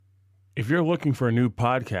If you're looking for a new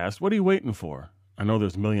podcast, what are you waiting for? I know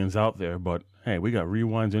there's millions out there, but hey, we got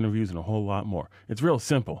rewinds, interviews, and a whole lot more. It's real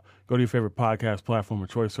simple. Go to your favorite podcast platform of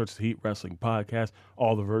choice, search the Heat Wrestling Podcast.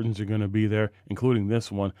 All the versions are going to be there, including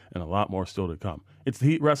this one, and a lot more still to come. It's the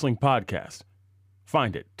Heat Wrestling Podcast.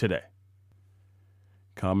 Find it today.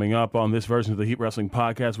 Coming up on this version of the Heat Wrestling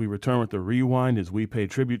Podcast, we return with the rewind as we pay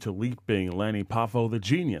tribute to leaping Lanny Poffo, the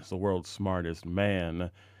genius, the world's smartest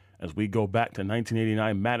man, as we go back to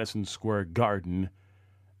 1989 Madison Square Garden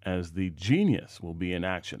as the genius will be in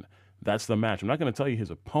action. That's the match. I'm not going to tell you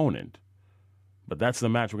his opponent, but that's the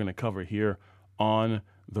match we're going to cover here on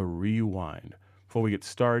the rewind. Before we get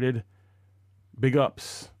started, big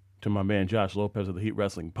ups to my man Josh Lopez of the Heat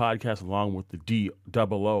Wrestling Podcast, along with the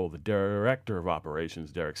DOO, the Director of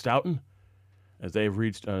Operations, Derek Stoughton, as they've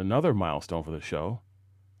reached another milestone for the show.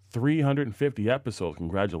 350 episodes.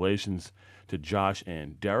 Congratulations to Josh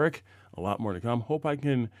and Derek. A lot more to come. Hope I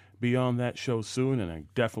can be on that show soon, and I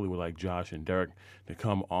definitely would like Josh and Derek to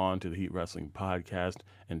come on to the Heat Wrestling Podcast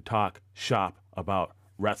and talk shop about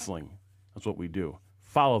wrestling. That's what we do.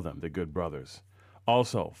 Follow them, the good brothers.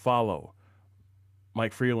 Also, follow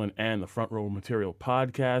Mike Freeland and the Front Row Material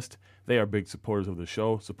Podcast. They are big supporters of the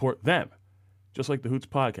show. Support them, just like the Hoots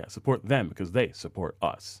Podcast. Support them because they support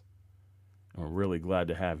us. And we're really glad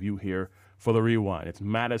to have you here for the rewind. It's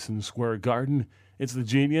Madison Square Garden. It's the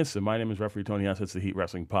genius, and my name is Referee Tony S. It's the Heat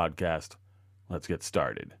Wrestling Podcast. Let's get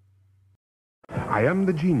started. I am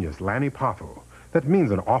the genius, Lanny Poffo. That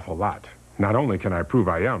means an awful lot. Not only can I prove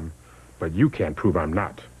I am, but you can't prove I'm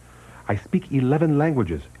not. I speak 11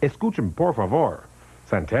 languages. Escuchen, por favor.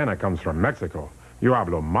 Santana comes from Mexico. Yo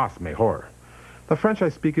hablo más mejor. The French I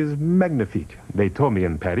speak is magnifique. They told me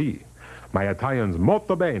in Paris. My Italian's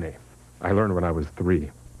molto bene. I learned when I was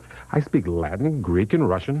 3. I speak Latin, Greek, and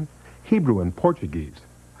Russian, Hebrew, and Portuguese.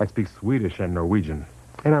 I speak Swedish and Norwegian,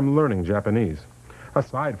 and I'm learning Japanese.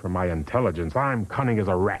 Aside from my intelligence, I'm cunning as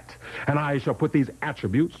a rat, and I shall put these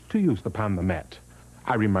attributes to use upon the mat.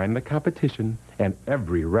 I remind the competition and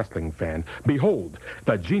every wrestling fan, behold,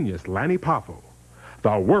 the genius Lanny Poffo,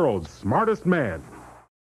 the world's smartest man.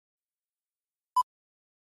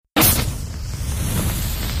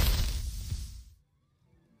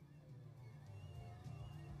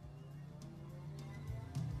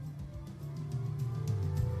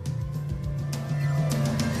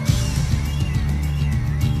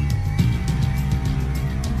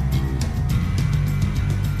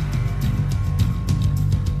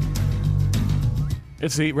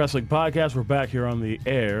 It's the Heat Wrestling Podcast. We're back here on the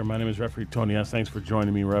air. My name is Referee Tony S. Thanks for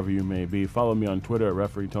joining me wherever you may be. Follow me on Twitter at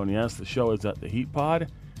Referee Tony S. The show is at the Heat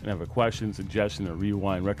Pod. And have a question, suggestion, or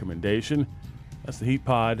rewind recommendation, that's the Heat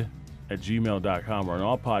Pod at gmail.com or on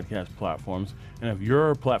all podcast platforms. And if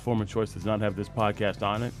your platform of choice does not have this podcast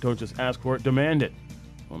on it, don't just ask for it, demand it.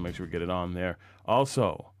 We'll make sure we get it on there.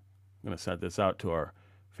 Also, I'm going to send this out to our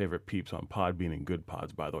favorite peeps on Podbean and Good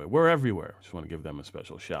Pods, by the way. We're everywhere. Just want to give them a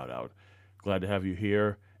special shout out. Glad to have you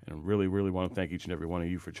here, and really, really want to thank each and every one of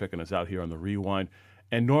you for checking us out here on the Rewind.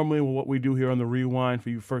 And normally what we do here on the Rewind for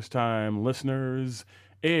you first-time listeners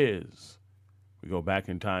is we go back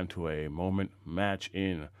in time to a moment match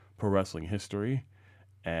in pro wrestling history,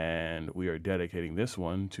 and we are dedicating this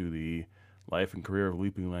one to the life and career of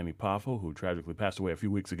Leaping Lanny Poffo, who tragically passed away a few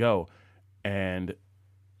weeks ago. And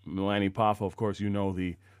Lanny Poffo, of course, you know,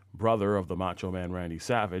 the brother of the Macho Man Randy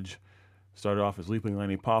Savage, started off as Leaping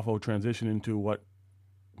Lanny Poffo, transitioned into what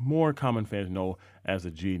more common fans know as a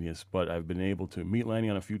genius, but I've been able to meet Lanny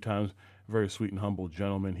on a few times. Very sweet and humble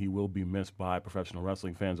gentleman. He will be missed by professional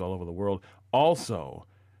wrestling fans all over the world. Also,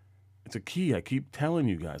 it's a key. I keep telling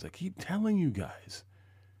you guys,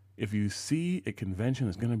 if you see a convention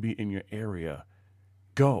that's going to be in your area,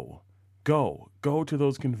 go to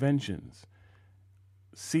those conventions.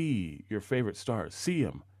 See your favorite stars. See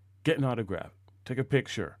them. Get an autograph. Take a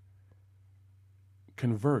picture.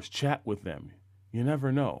 Converse, chat with them. You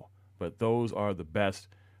never know, but those are the best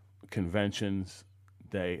conventions.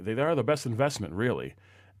 They are the best investment, really.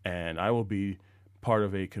 And I will be part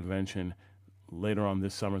of a convention later on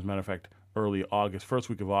this summer. As a matter of fact, early August, first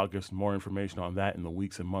week of August. More information on that in the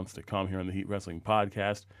weeks and months to come here on the Heat Wrestling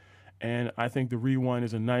Podcast. And I think the Rewind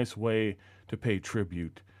is a nice way to pay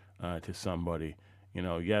tribute to somebody. You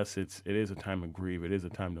know, yes, it is a time to grieve, it is a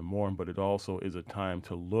time to mourn, but it also is a time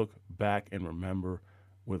to look back and remember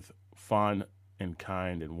with fond and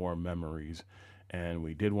kind and warm memories. And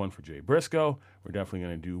we did one for Jay Briscoe. We're definitely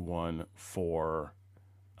going to do one for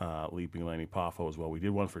Leaping Lanny Poffo as well. We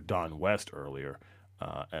did one for Don West earlier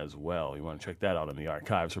as well. You want to check that out in the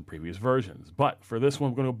archives for previous versions. But for this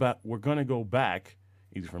one, we're going to go back,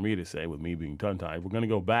 easy for me to say with me being tongue-tied, we're going to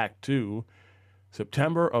go back to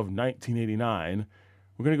September of 1989.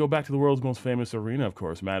 We're going to go back to the world's most famous arena, of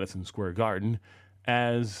course, Madison Square Garden,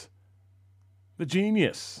 as the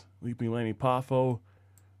Genius, Leaping Lanny Poffo,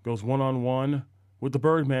 goes one-on-one with the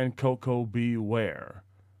Birdman, Koko B. Ware.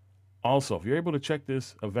 Also, if you're able to check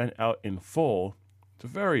this event out in full, it's a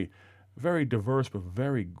very, very diverse but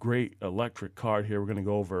very great electric card here. We're going to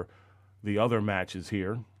go over the other matches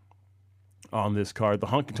here on this card. The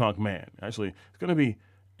Honky Tonk Man. Actually, it's going to be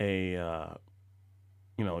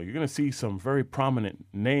you're going to see some very prominent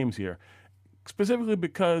names here, specifically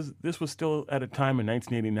because this was still at a time in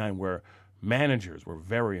 1989 where managers were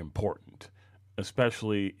very important,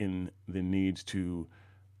 especially in the needs to,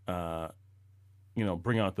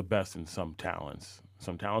 bring out the best in some talents.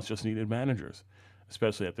 Some talents just needed managers,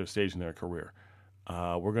 especially at their stage in their career.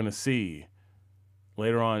 We're going to see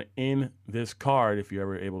later on in this card, if you're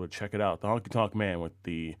ever able to check it out, the Honky Tonk Man with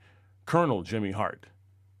the Colonel Jimmy Hart.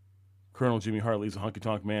 Colonel Jimmy Hart leads the Honky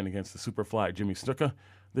Tonk Man against the Superfly Jimmy Snuka.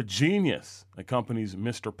 The Genius accompanies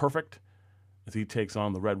Mr. Perfect as he takes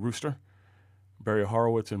on the Red Rooster. Barry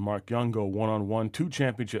Horowitz and Mark Young go one-on-one, 2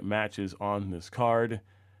 championship matches on this card,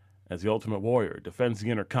 as the Ultimate Warrior defends the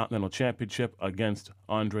Intercontinental Championship against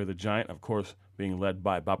Andre the Giant, of course, being led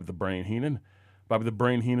by Bobby the Brain Heenan. Bobby the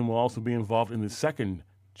Brain Heenan will also be involved in the second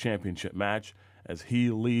championship match as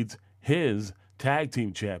he leads his tag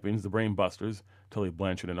team champions, the Brain Busters, Tully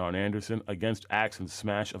Blanchard and Arn Anderson, against Axe and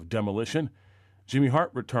Smash of Demolition. Jimmy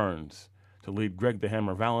Hart returns to lead Greg the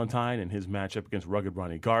Hammer Valentine in his matchup against Rugged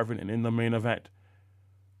Ronnie Garvin. And in the main event,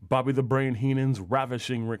 Bobby the Brain Heenan's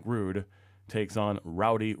ravishing Rick Rude takes on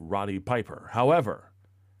Rowdy Roddy Piper. However,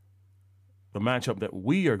 the matchup that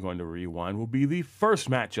we are going to rewind will be the first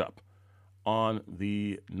matchup on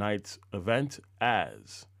the night's event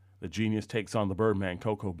as the Genius takes on the Birdman,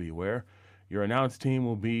 Koko B. Ware. Your announced team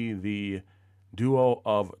will be the duo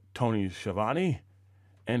of Tony Schiavone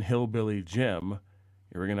and Hillbilly Jim.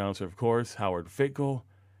 Your ring announcer, of course, Howard Finkel.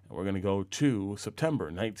 And we're going to go to September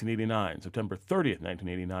 1989, September 30th,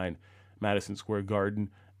 1989, Madison Square Garden,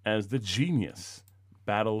 as the Genius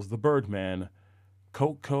battles the Birdman,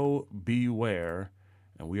 Koko B. Ware.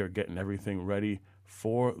 And we are getting everything ready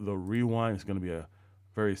for the rewind. It's going to be a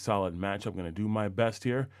very solid matchup. I'm going to do my best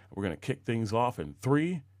here. We're going to kick things off in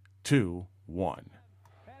 3, 2, 1.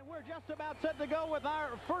 Just about set to go with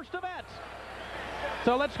our first event.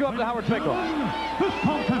 So let's go up to Howard Finkel. This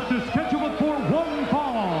contest is scheduled for one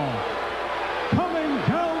fall. Coming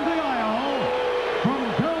down the aisle from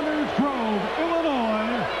Downers Grove,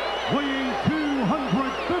 Illinois, weighing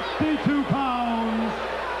 252 pounds,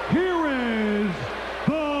 here is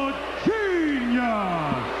the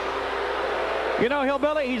Genius. You know,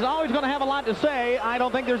 Hillbilly, he's always going to have a lot to say. I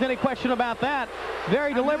don't think there's any question about that.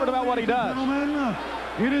 Very deliberate about what he does. Gentlemen,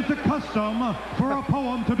 it is the custom for a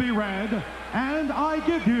poem to be read, and I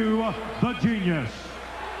give you the Genius.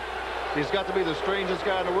 He's got to be the strangest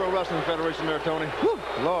guy in the World Wrestling Federation there, Tony. Whew,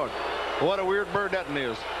 Lord, what a weird bird that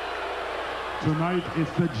is. Tonight,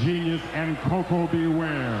 it's the Genius and Koko B.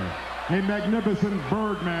 Ware. A magnificent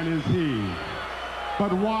birdman is he.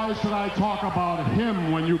 But why should I talk about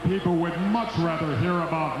him when you people would much rather hear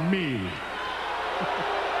about me?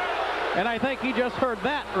 And I think he just heard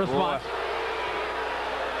that response. Boy.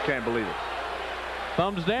 Can't believe it.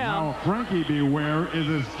 Thumbs down. Now, Frankie B. Ware is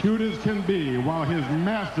as cute as can be, while his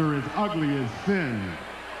master is ugly as sin.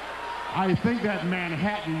 I think that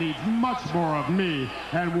Manhattan needs much more of me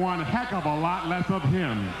and one heck of a lot less of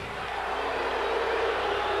him.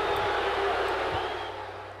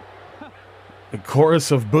 The chorus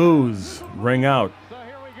of boos ring out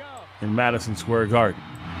in Madison Square Garden.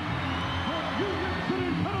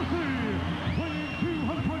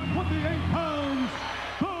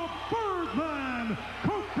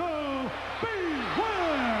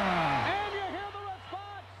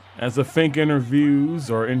 As the Fink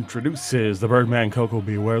interviews or introduces the Birdman, Koko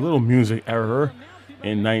B. Ware, a little music error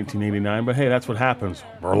in 1989, but hey, that's what happens.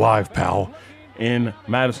 We're live, pal. In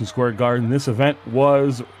Madison Square Garden, this event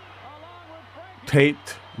was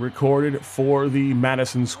taped, recorded for the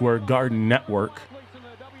Madison Square Garden Network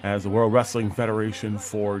as the World Wrestling Federation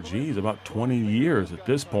for, about 20 years at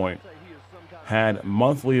this point, had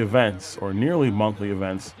monthly events or nearly monthly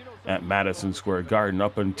events at Madison Square Garden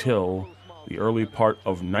up until the early part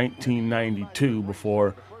of 1992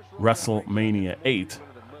 before WrestleMania 8.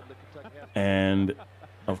 And,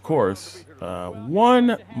 of course,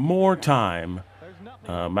 one more time,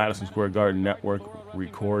 Madison Square Garden Network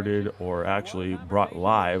recorded or actually brought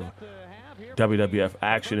live WWF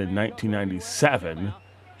action in 1997,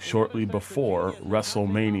 shortly before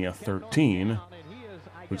WrestleMania 13,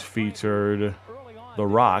 which featured The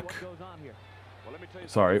Rock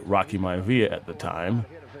Rocky Maivia at the time,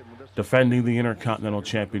 defending the Intercontinental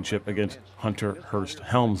Championship against Hunter Hearst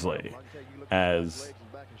Helmsley as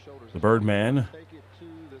the Birdman.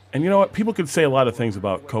 And you know what? People could say a lot of things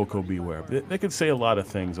about Koko B. Ware. They could say a lot of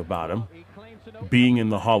things about him being in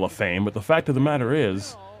the Hall of Fame, but the fact of the matter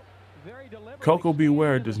is, Koko B.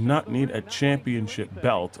 Ware does not need a championship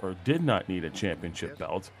belt, or did not need a championship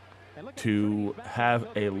belt, to have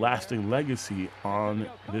a lasting legacy on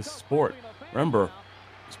this sport. Remember,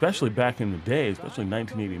 especially back in the day, especially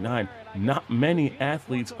 1989, not many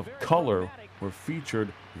athletes of color were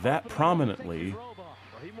featured that prominently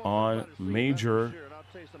on major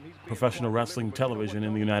professional wrestling television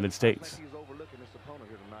in the United States.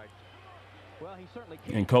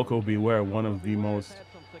 And Koko B. Ware, one of the most,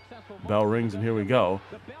 bell rings and here we go,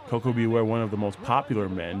 Koko B. Ware, one of the most popular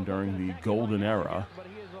men during the golden era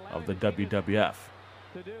of the WWF.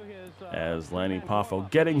 As Lanny Poffo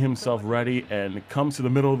getting himself ready and comes to the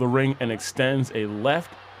middle of the ring and extends a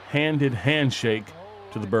left-handed handshake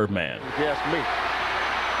to the Birdman. Yes, me.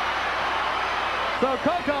 So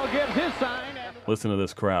Koko gives his sign. And listen to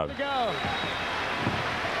this crowd.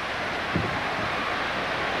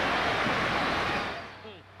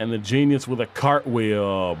 And the Genius with a cartwheel.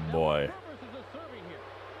 Oh, boy.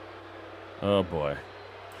 Oh, boy.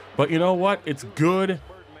 But you know what? It's good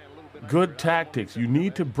tactics. You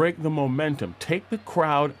need to break the momentum. Take the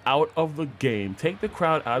crowd out of the game. Take the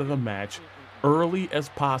crowd out of the match early as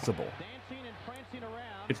possible.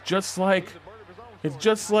 It's just like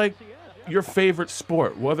your favorite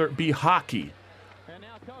sport, whether it be hockey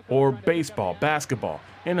or baseball, basketball.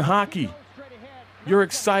 In hockey, you're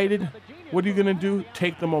excited. What are you going to do?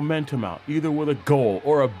 Take the momentum out, either with a goal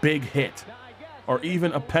or a big hit or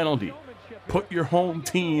even a penalty. Put your home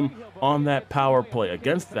team on that power play,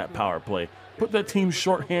 against that power play. Put that team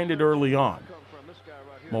shorthanded early on.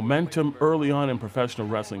 Momentum early on in professional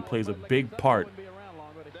wrestling plays a big part.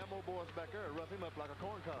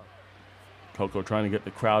 Koko trying to get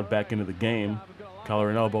the crowd back into the game. Collar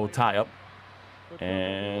and elbow tie-up.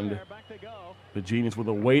 And the Genius with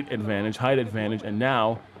a weight advantage, height advantage, and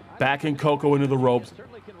now backing Koko into the ropes.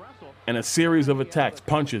 And a series of attacks,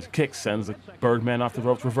 punches, kicks, sends the Birdman off the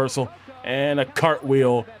ropes, reversal, and a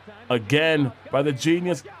cartwheel again by the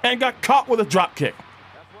Genius, and got caught with a drop kick.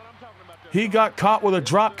 He got caught with a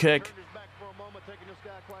drop kick.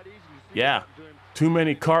 Yeah, too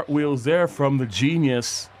many cartwheels there from the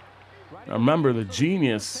Genius. Now remember, the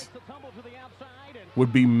Genius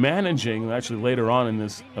would be managing, actually later on in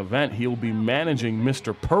this event, he'll be managing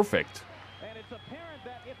Mr. Perfect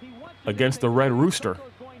against the Red Rooster.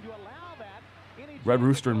 Red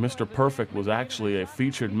Rooster and Mr. Perfect was actually a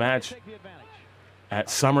featured match at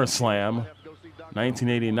SummerSlam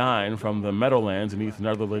 1989 from the Meadowlands in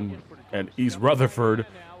East Rutherford,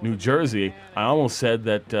 New Jersey. I almost said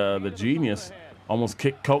that the Genius almost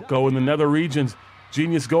kicked Koko in the nether regions.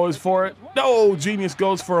 Genius goes for it. No, Genius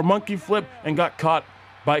goes for a monkey flip and got caught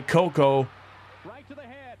by Koko.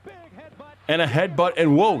 And a headbutt,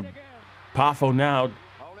 and whoa, Poffo now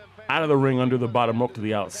out of the ring under the bottom rope to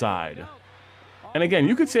the outside. And again,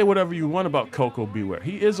 you could say whatever you want about Koko B. Ware.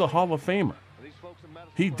 He is a Hall of Famer.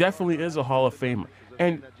 He definitely is a Hall of Famer.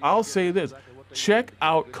 And I'll say this, check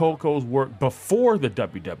out Koko's work before the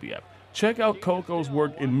WWF. Check out Koko's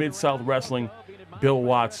work in Mid-South Wrestling, Bill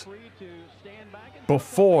Watts,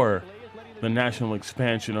 before the national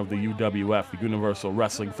expansion of the UWF, the Universal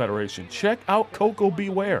Wrestling Federation. Check out Koko B.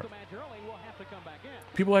 Ware.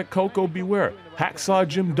 People like Koko B. Ware, Hacksaw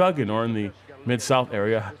Jim Duggan, or in the Mid-South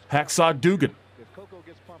area, Hacksaw Dugan.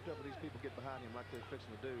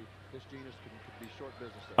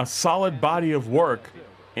 A solid body of work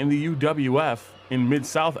in the UWF, in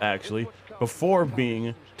Mid-South actually, before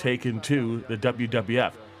being taken to the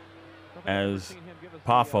WWF. As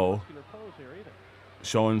Poffo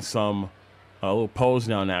showing some a little pose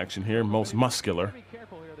down action here, most muscular.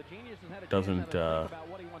 Doesn't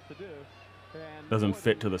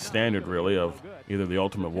fit to the standard really of either the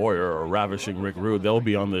Ultimate Warrior or Ravishing Rick Rude. They'll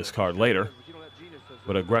be on this card later.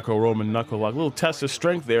 But a Greco-Roman knuckle lock, a little test of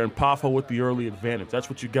strength there, and Poffo with the early advantage. That's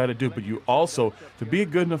what you got to do. But you also, to be a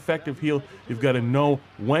good and effective heel, you've got to know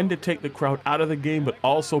when to take the crowd out of the game, but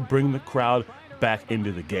also bring the crowd back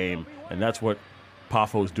into the game. And that's what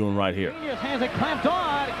Poffo is doing right here. Genius has it clamped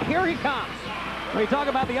on. Here he comes. We talk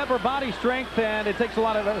about the upper body strength, and it takes a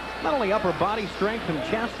lot of not only upper body strength and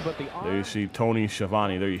chest, but the arm. There you see Tony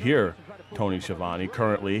Schiavone. There you hear Tony Schiavone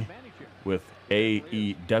currently with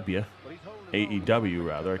AEW. AEW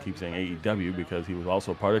rather. I keep saying AEW because he was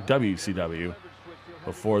also part of WCW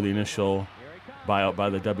before the initial buyout by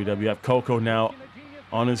the WWF. Koko now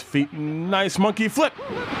on his feet. Nice monkey flip.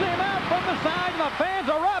 Flips him out from the side of the fan.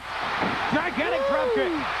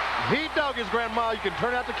 He dug his grandma. You can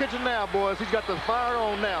turn out the kitchen now, boys. He's got the fire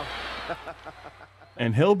on now.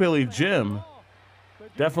 And Hillbilly Jim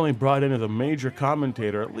definitely brought in as a major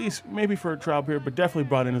commentator, at least maybe for a trial period, but definitely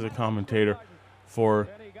brought in as a commentator for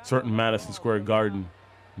certain Madison Square Garden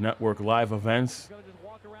Network live events.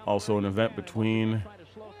 Also an event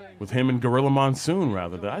with him and Gorilla Monsoon,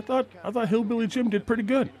 rather. I thought Hillbilly Jim did pretty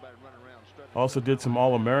good. Also did some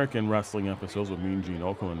All-American wrestling episodes with Mean Gene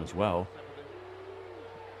Okerlund as well.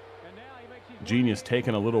 Genius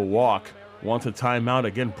taking a little walk, wants a timeout,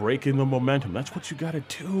 again breaking the momentum. That's what you got to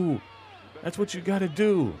do. That's what you got to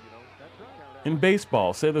do. In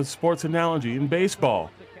baseball, say the sports analogy, in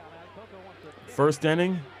baseball. First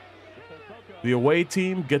inning, the away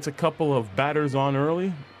team gets a couple of batters on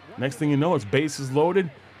early. Next thing you know, it's bases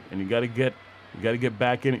loaded, and you got to get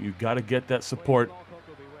back in it. You got to get that support.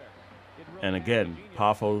 And again,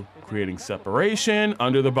 Poffo creating separation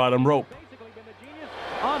under the bottom rope.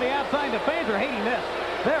 On the outside, the fans are hating this.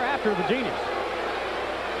 They're after the Genius.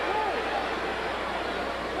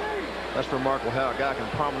 That's remarkable how a guy can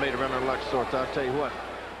promenade around there like sorts. I'll tell you what.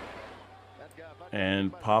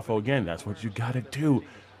 And Poffo again, that's what you got to do.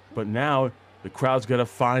 But now the crowd's got to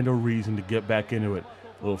find a reason to get back into it.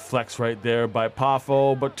 A little flex right there by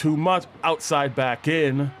Poffo, but too much. Outside back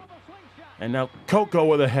in. And now Coco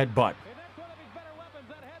with a headbutt.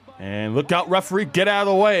 And look out, referee, get out of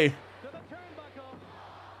the way.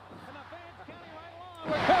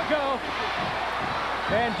 Coco.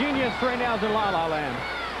 And Genius right now is in La La Land.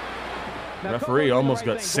 Now, referee almost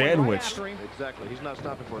got sandwiched. Exactly. He's not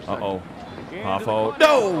stopping for a second. Uh-oh. Poffo.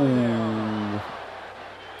 No!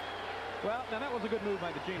 Well, now that was a good move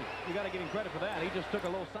by the Genius. You got to give him credit for that. He just took a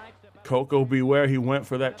little sidestep. Coco beware. He went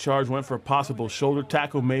for that charge, went for a possible shoulder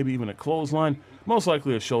tackle, maybe even a clothesline. Most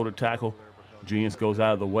likely a shoulder tackle. Genius goes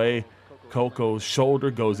out of the way. Coco's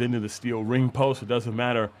shoulder goes into the steel ring post. It doesn't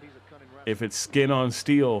matter if it's skin on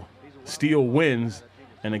steel. Steel wins.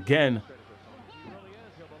 And again,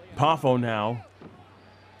 Poffo now,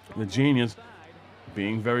 the Genius,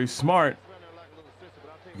 being very smart,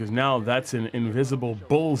 because now that's an invisible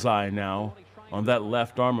bullseye now on that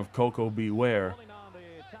left arm of Coco Beware.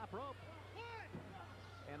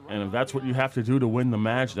 And if that's what you have to do to win the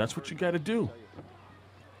match, that's what you got to do.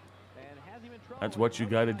 That's what you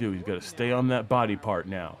got to do. You've got to stay on that body part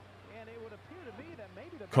now.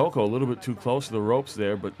 Coco a little bit too close to the ropes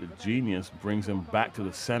there, but the Genius brings him back to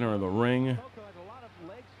the center of the ring.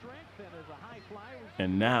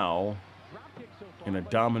 And now, in a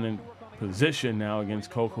dominant position now against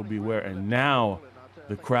Coco Beware. And now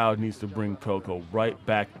the crowd needs to bring Coco right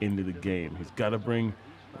back into the game. He's got to bring,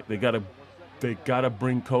 they got to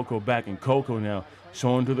bring Coco back. And Coco now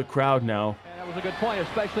showing to the crowd now. And that was a good point,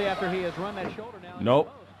 especially after he has run that shoulder now. Nope.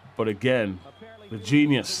 But again, the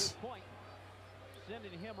Genius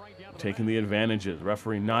taking the advantages.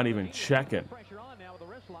 Referee not even checking.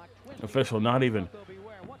 Official not even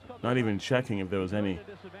checking if there was any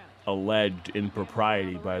alleged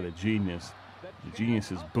impropriety by the Genius. The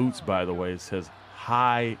Genius's boots, by the way, it says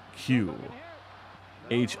high Q.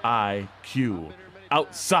 H-I-Q.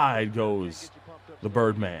 Outside goes the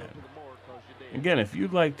Birdman. Again, if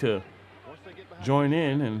you'd like to join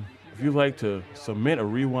in and if you'd like to submit a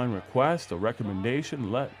rewind request, a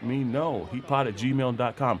recommendation, let me know.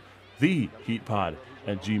 heatpod@gmail.com.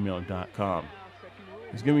 theheatpod@gmail.com.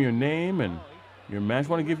 Just give me your name and your match. I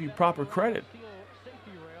want to give you proper credit.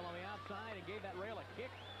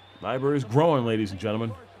 Library is growing, ladies and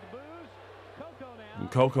gentlemen. And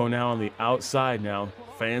Coco now on the outside now.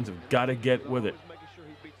 Fans have got to get with it.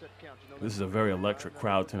 This is a very electric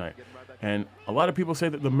crowd tonight. And a lot of people say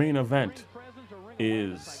that the main event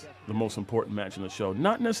is the most important match in the show.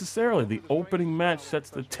 Not necessarily. The opening match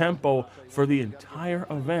sets the tempo for the entire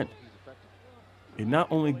event. It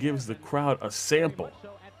not only gives the crowd a sample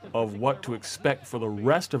of what to expect for the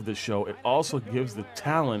rest of the show, it also gives the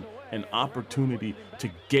talent an opportunity to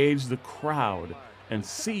gauge the crowd and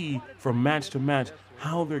see from match to match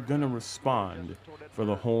how they're going to respond for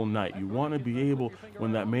the whole night. You want to be able,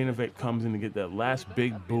 when that main event comes in, to get that last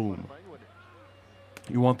big boom.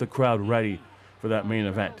 You want the crowd ready for that main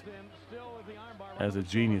event. As a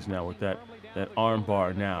Genius now with that arm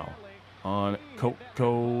bar now on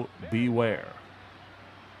Coco Beware.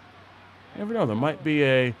 You never know, there might be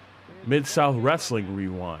a Mid-South Wrestling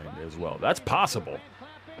rewind as well. That's possible.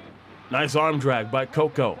 Nice arm drag by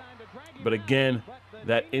Coco. But again,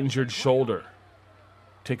 that injured shoulder.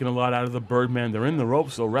 Taking a lot out of the Birdman. They're in the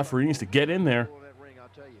ropes, so referee needs to get in there.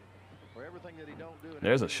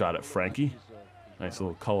 There's a shot at Frankie. Nice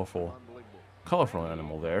little colorful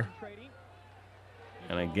animal there.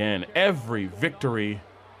 And again, every victory,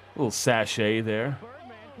 little sachet there.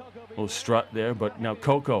 little strut there, but now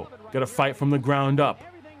Coco got to fight from the ground up.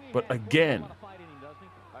 But again,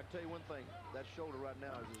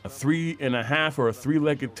 a 3.5 or a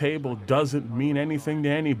 3-legged table doesn't mean anything to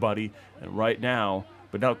anybody. And right now,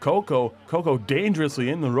 but now Coco dangerously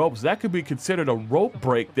in the ropes. That could be considered a rope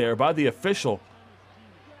break there by the official.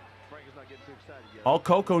 All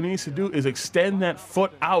Coco needs to do is extend that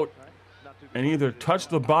foot out and either touch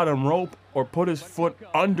the bottom rope or put his foot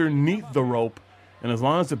underneath the rope. And as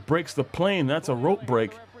long as it breaks the plane, that's a rope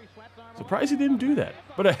break. Surprised he didn't do that.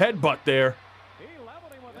 But a headbutt there.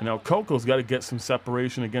 And now Coco's got to get some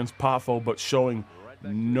separation against Poffo, but showing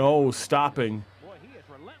no stopping.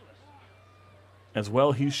 As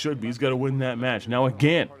well he should be. He's got to win that match. Now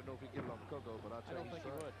again.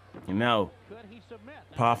 And now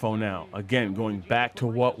Poffo now, again, going back to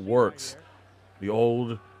what works. The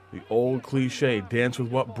old cliche, dance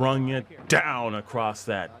with what brung you down across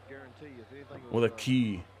that. With a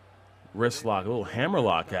key wrist lock, a little hammer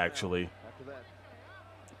lock actually.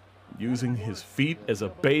 Using his feet as a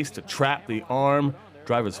base to trap the arm,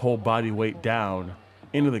 drive his whole body weight down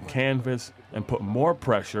into the canvas and put more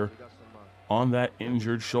pressure on that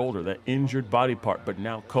injured shoulder, that injured body part. But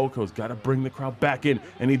now Coco's got to bring the crowd back in,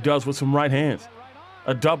 and he does with some right hands.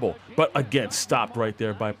 A double, but again stopped right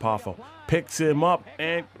there by Poffo. Picks him up,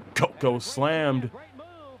 and Coco slammed.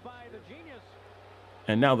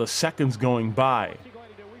 And now the seconds going by.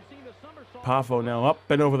 Poffo now up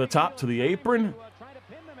and over the top to the apron.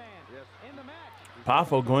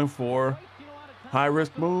 Poffo going for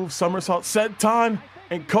high-risk move, somersault senton,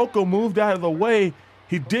 and Coco moved out of the way.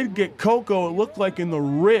 He did get Coco, it looked like, in the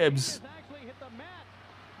ribs,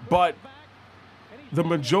 but the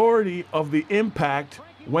majority of the impact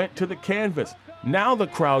went to the canvas. Now the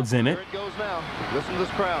crowd's in it. Here it goes now. Listen to this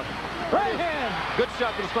crowd. Right hand. Good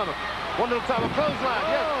shot to the stomach. One to the top of clothesline.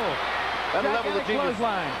 Yes. That'll level the genius.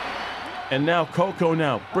 And now Coco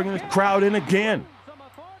now bringing the crowd in again.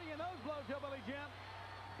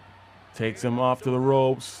 Takes him off to the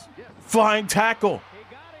ropes. Flying tackle.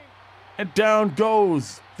 And down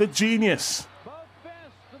goes the genius.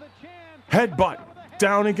 Headbutt.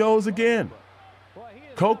 Down he goes again.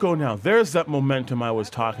 Coco now, there's that momentum I was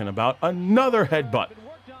talking about. Another headbutt.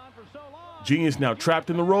 Genius now trapped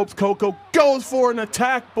in the ropes. Coco goes for an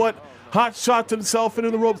attack, but hot shots himself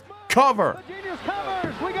into the ropes. Cover. Genius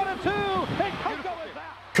covers. We got a 2. And Coco is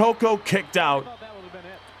out. Coco kicked out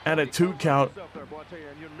at a 2 count.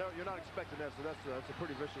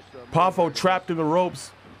 Poffo trapped in the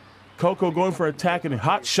ropes. Coco going for attack and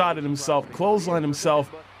hot shotted himself, clotheslined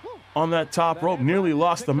himself on that top rope. Nearly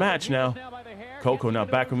lost the match now. Coco now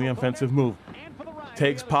back on the offensive move.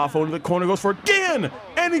 Takes Poffo into the corner, goes for it again,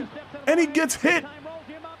 and he gets hit.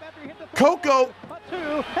 Coco.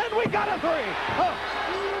 And we got a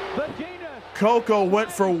 3. Coco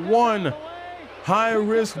went for one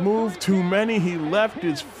high-risk move too many. He left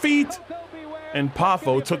his feet, and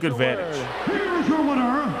Poffo took advantage. Here's your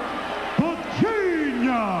winner, the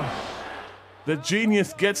Genius. The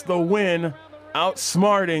Genius gets the win,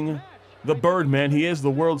 outsmarting the Birdman. He is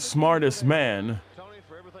the world's smartest man.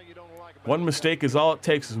 One mistake is all it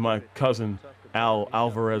takes, as my cousin Al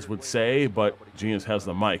Alvarez would say, but Genius has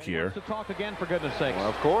the mic here. To talk again, for goodness sakes. Well,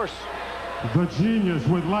 of course. The Genius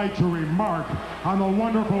would like to remark on the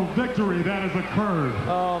wonderful victory that has occurred.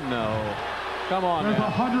 Oh, no. Come on, There's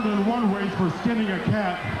man. 101 ways for skinning a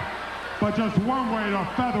cat, but just one way to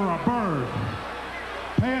feather a bird.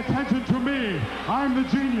 Pay attention to me. I'm the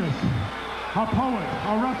Genius, a poet,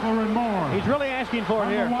 a wrestler, and more. He's really asking for it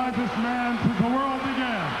I'm here. the wisest man since the world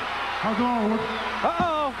began. I'll go with...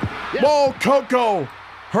 Uh-oh. Yes. Whoa, Coco!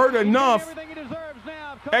 Heard enough. Everything he deserves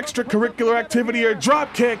now. Coco Extracurricular activity here.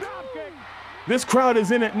 Drop kick. This crowd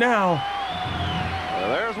is in it now. Well,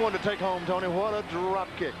 there's one to take home, Tony. What a drop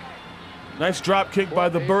kick. Nice drop kick by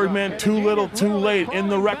the Birdman. Too little, too late in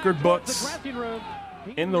the record books.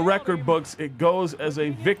 In the record books, it goes as a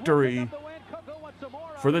victory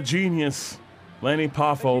for the Genius, Lanny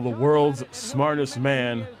Poffo, the world's smartest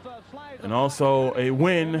man. And also a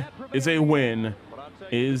win is a win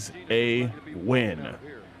is a win.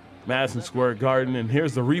 Madison Square Garden, and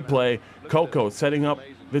here's the replay. Coco setting up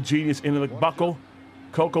the Genius into the buckle.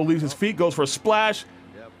 Coco leaves his feet, goes for a splash.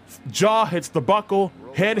 Jaw hits the buckle,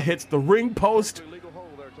 head hits the ring post.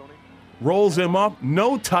 Rolls him up,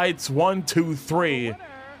 no tights, 1, 2, 3.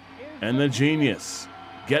 And the Genius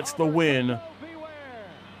gets the win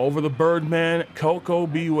over the Birdman. Coco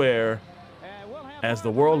beware, as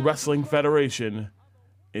the World Wrestling Federation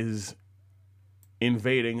is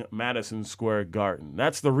invading Madison Square Garden.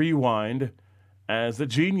 That's the rewind, as the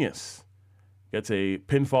Genius gets a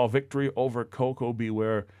pinfall victory over Coco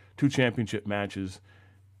Beware. 2 championship matches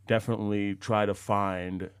definitely try to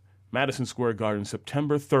find Madison Square Garden,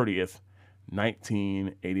 September 30th,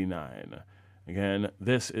 1989. Again,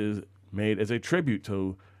 this is made as a tribute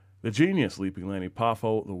to the genius Leaping Lanny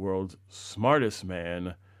Poffo, the world's smartest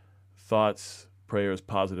man. Thoughts, prayers,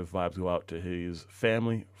 positive vibes go out to his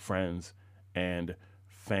family, friends, and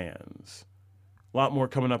fans. A lot more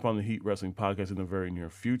coming up on the Heat Wrestling Podcast in the very near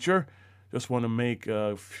future. Just want to make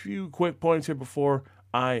a few quick points here before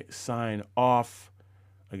I sign off.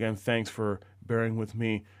 Again, thanks for bearing with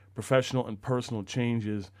me. Professional and personal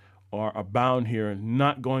changes are abound here and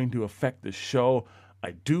not going to affect the show.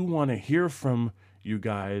 I do want to hear from you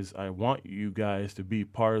guys. I want you guys to be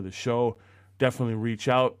part of the show. Definitely reach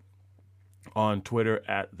out on Twitter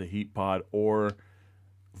at The Heat Pod or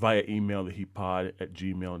via email,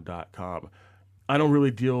 theheatpod@gmail.com. I don't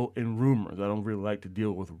really deal in rumors. I don't really like to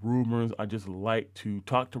deal with rumors. I just like to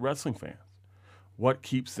talk to wrestling fans. What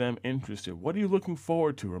keeps them interested? What are you looking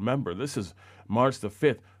forward to? Remember, this is March the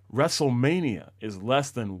 5th. WrestleMania is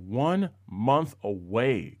less than 1 month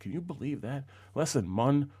away. Can you believe that? Less than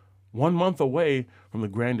one month away from the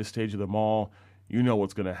grandest stage of them all. You know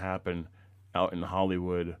what's going to happen out in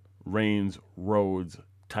Hollywood. Reigns, Rhodes,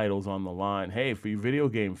 titles on the line. Hey, for you video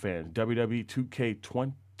game fans, WWE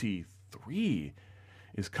 2K23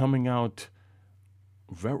 is coming out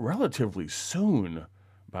relatively soon,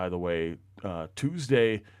 by the way.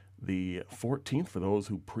 Tuesday the 14th for those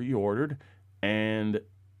who pre-ordered, and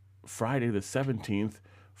Friday the 17th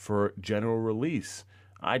for general release.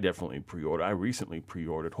 I definitely pre-ordered. I recently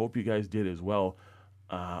pre-ordered. Hope you guys did as well.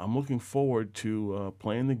 I'm looking forward to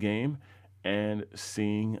playing the game and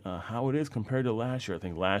seeing how it is compared to last year. I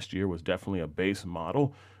think last year was definitely a base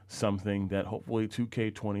model, something that hopefully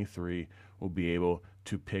 2K23 will be able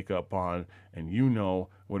to pick up on, and you know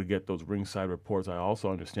where to get those ringside reports. I also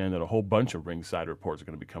understand that a whole bunch of ringside reports are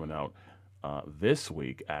going to be coming out this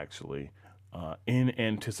week, actually, in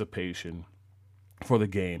anticipation for the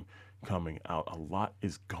game coming out. A lot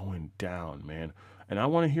is going down, man, and I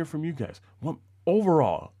want to hear from you guys. What,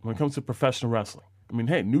 overall, when it comes to professional wrestling, I mean,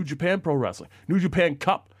 hey, New Japan Pro Wrestling, New Japan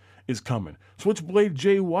Cup is coming. Switchblade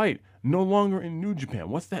Jay White, no longer in New Japan.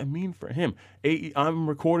 What's that mean for him? I'm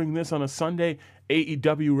recording this on a Sunday.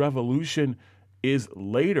 AEW Revolution is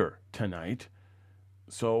later tonight.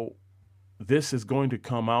 So this is going to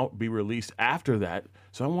come out, be released after that.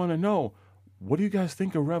 So I want to know, what do you guys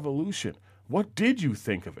think of Revolution? What did you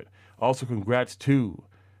think of it? Also, congrats to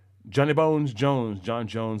Johnny Bones Jones, John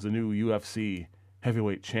Jones, the new UFC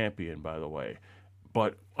heavyweight champion, by the way.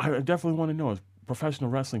 But I definitely want to know, as professional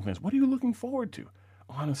wrestling fans, what are you looking forward to?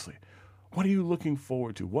 Honestly, what are you looking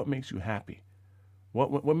forward to? What makes you happy?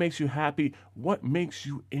 What makes you happy? What makes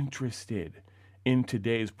you interested in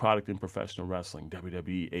today's product in professional wrestling?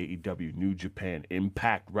 WWE, AEW, New Japan,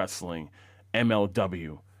 Impact Wrestling,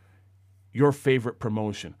 MLW, your favorite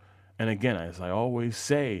promotion. And again, as I always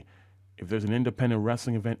say, if there's an independent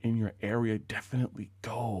wrestling event in your area, definitely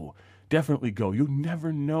go. Definitely go. You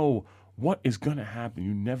never know what is going to happen.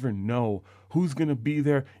 You never know who's going to be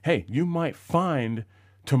there. Hey, you might find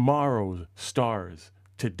tomorrow's stars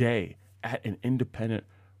today at an independent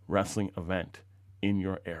wrestling event in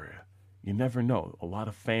your area. You never know. A lot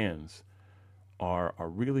of fans are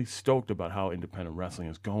really stoked about how independent wrestling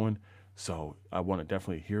is going. So I want to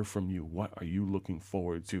definitely hear from you. What are you looking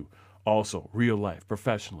forward to? Also, real life,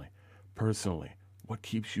 professionally, personally, what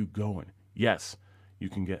keeps you going? Yes, you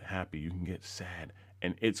can get happy, you can get sad,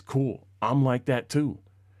 and it's cool. I'm like that too.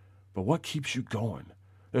 But what keeps you going?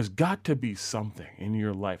 There's got to be something in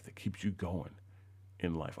your life that keeps you going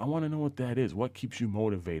in life. I want to know what that is. What keeps you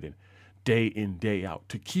motivated day in, day out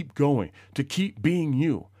to keep going, to keep being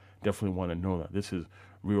you? Definitely want to know that. This is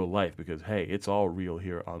real life because, hey, it's all real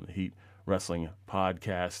here on the Heat Wrestling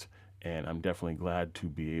Podcast, and I'm definitely glad to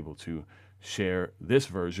be able to share this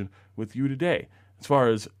version with you today. As far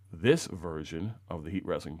as this version of the Heat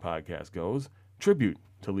Wrestling Podcast goes, tribute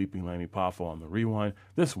to Leaping Lanny Poffo on the Rewind.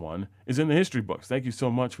 This one is in the history books. Thank you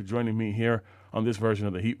so much for joining me here on this version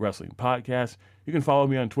of the Heat Wrestling Podcast. You can follow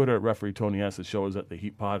me on Twitter at Referee Tony S. The show is at the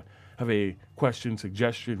Heat Pod. Have a question,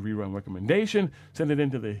 suggestion, rerun recommendation, send it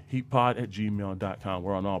into the heatpod@gmail.com.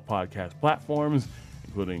 We're on all podcast platforms,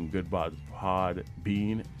 including Goodbod,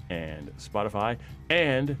 Podbean, and Spotify.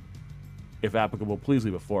 And if applicable, please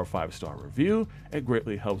leave a 4 or 5-star review. It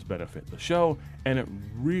greatly helps benefit the show, and it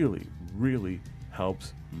really, really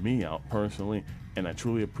helps me out personally, and I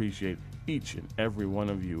truly appreciate each and every one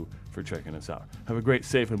of you for checking us out. Have a great,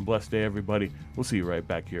 safe, and blessed day, everybody. We'll see you right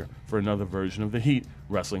back here for another version of the Heat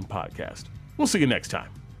Wrestling Podcast. We'll see you next time.